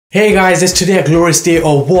Hey guys, it's today a glorious day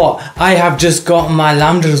or what? I have just got my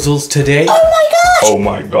LAMDA results today. Oh my gosh! Oh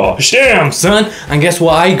my gosh, damn son! And guess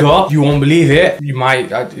what I got? You won't believe it. You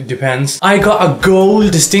might, it depends. I got a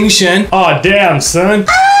gold distinction. Oh damn son!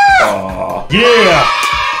 Oh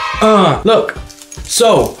yeah! Look.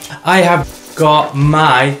 So, I have got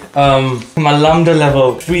my LAMDA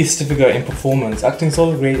level 3 certificate in performance, acting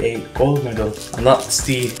solo grade 8 gold medal, and that's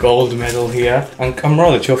the gold medal here. And I'm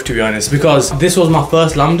rather chuffed, to be honest, because this was my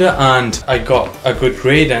first LAMDA and I got a good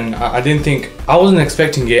grade, and I wasn't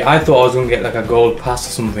expecting it. I thought I was gonna get like a gold pass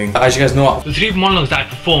or something. As you guys know, the three monologues that I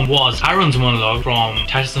performed was Aaron's monologue from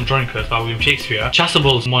Titus Andronicus by William Shakespeare,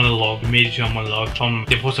 Chasuble's monologue, Major monologue from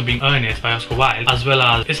The Importance of Being Earnest by Oscar Wilde, as well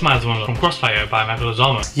as Ismail's monologue from Crossfire by Michael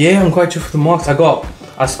Ozama. Yeah, I'm quite chuffed with the marks I got.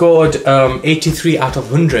 I scored 83 out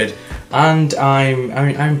of 100, and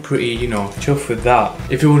I'm pretty, you know, chuffed with that.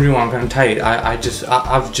 If you're wondering why I'm kind of tired,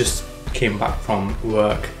 I've just came back from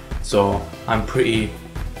work, so I'm pretty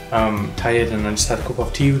tired, and I just had a cup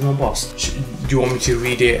of tea with my boss. Do you want me to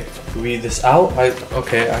read this out?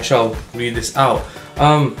 Okay, I shall read this out.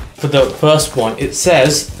 For the first one, it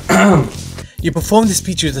says You performed this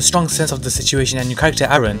speech with a strong sense of the situation and your character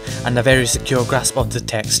Aaron, and a very secure grasp of the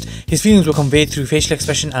text. His feelings were conveyed through facial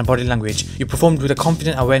expression and body language. You performed with a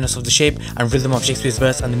confident awareness of the shape and rhythm of Shakespeare's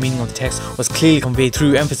verse, and the meaning of the text was clearly conveyed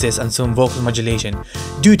through emphasis and some vocal modulation.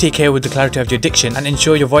 Do take care with the clarity of your diction and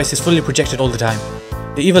ensure your voice is fully projected all the time.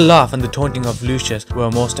 The evil laugh and the taunting of Lucius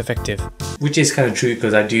were most effective. Which is kind of true,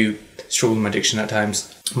 because I do struggle with my diction at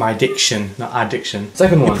times. My diction, not addiction.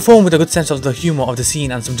 Second one. You performed with a good sense of the humour of the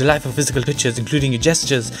scene and some delightful physical touches, including your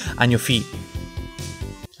gestures and your feet.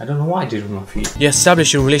 I don't know what I did with my feet. You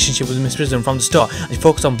established your relationship with Miss Prism from the start and you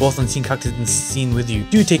focused on both unseen characters in the scene with you.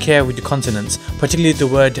 Do take care with your consonants, particularly the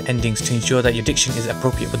word endings, to ensure that your diction is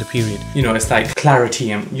appropriate for the period. You know, it's like clarity,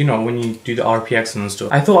 and you know, when you do the RP accent and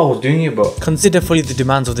stuff. I thought I was doing it, but consider fully the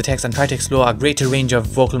demands of the text and try to explore a greater range of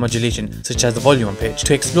vocal modulation, such as the volume and pitch,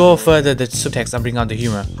 to explore further the subtext and bring out the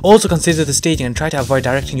humour. Also consider the staging and try to avoid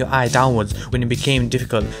directing your eye downwards when it became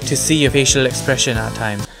difficult to see your facial expression at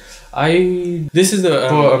times. This is the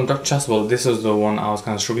for Dr. Chasuble. This was the one I was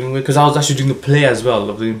kind of struggling with, because I was actually doing the play as well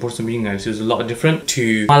of The Importance of Being Earnest. It was a lot different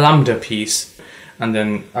to my LAMDA piece, and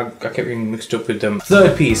then I kept getting mixed up with them.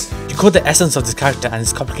 Third piece. You caught the essence of this character and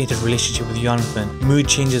his complicated relationship with Jonathan. Mood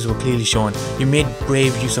changes were clearly shown. You made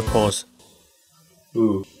brave use of pause.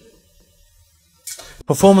 Ooh.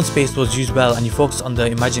 Performance space was used well, and you focused on the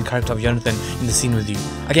imagined character of Jonathan in the scene with you.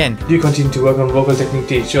 Again, you continue to work on vocal technique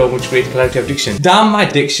to show much greater clarity of diction. Damn my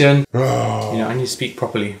diction! You know, I need to speak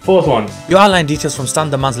properly. Fourth one. You outlined details from Stan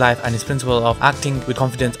the man's life and his principle of acting with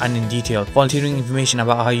confidence and in detail, volunteering information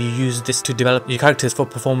about how you use this to develop your characters for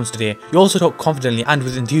performance today. You also talked confidently and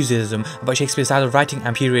with enthusiasm about Shakespeare's style of writing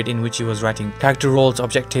and period in which he was writing. Character roles,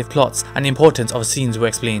 objective plots, and the importance of scenes were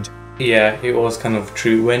explained. Yeah, it was kind of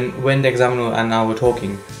true. When the examiner and I were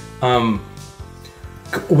talking,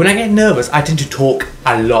 when I get nervous, I tend to talk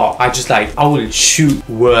a lot. I will shoot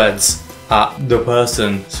words at the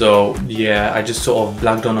person. So yeah, I just sort of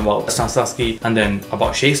blagged on about Stanislavski and then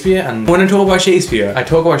about Shakespeare. And when I talk about Shakespeare, I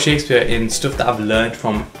talk about Shakespeare in stuff that I've learned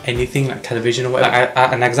from anything like television or whatever.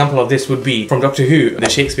 An example of this would be from Doctor Who, the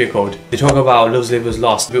Shakespeare Code. They talk about Love's Labour's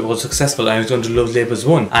Lost. It was successful and he was going to Love's Labour's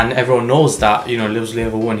Won. And everyone knows that, you know, Love's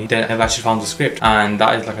Labour Won, he didn't ever actually found the script. And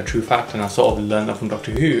that is like a true fact, and I sort of learned that from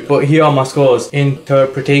Doctor Who. But here are my scores.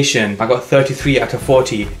 Interpretation, I got 33 out of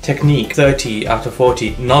 40. Technique, 30 out of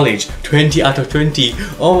 40. Knowledge, 20 out of 20.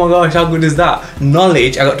 Oh my gosh, how good is that?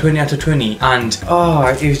 Knowledge, I got 20 out of 20. And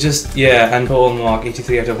it was just, yeah, and total mark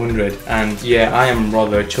 83 out of 100. And yeah, I am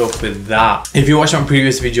rather chuffed with that. If you watched my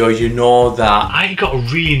previous video, you know that I got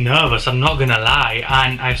really nervous, I'm not gonna lie,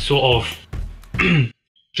 and I sort of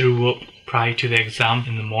threw up prior to the exam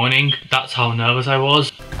in the morning. That's how nervous I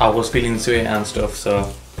was. I was feeling sweat and stuff,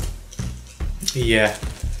 so yeah.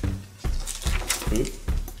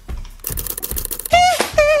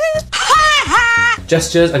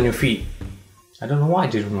 Gestures and your feet. I don't know what I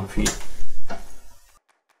did with my feet.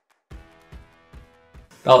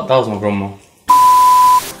 That was my grandma.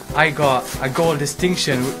 I got a gold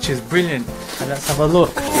distinction, which is brilliant. And let's have a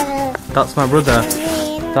look. That's my brother.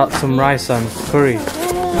 That's some rice and curry.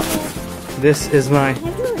 This is my...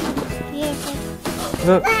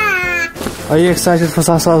 Look. Are you excited for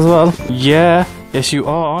Sasa as well? Yeah. Yes you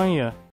are, aren't you?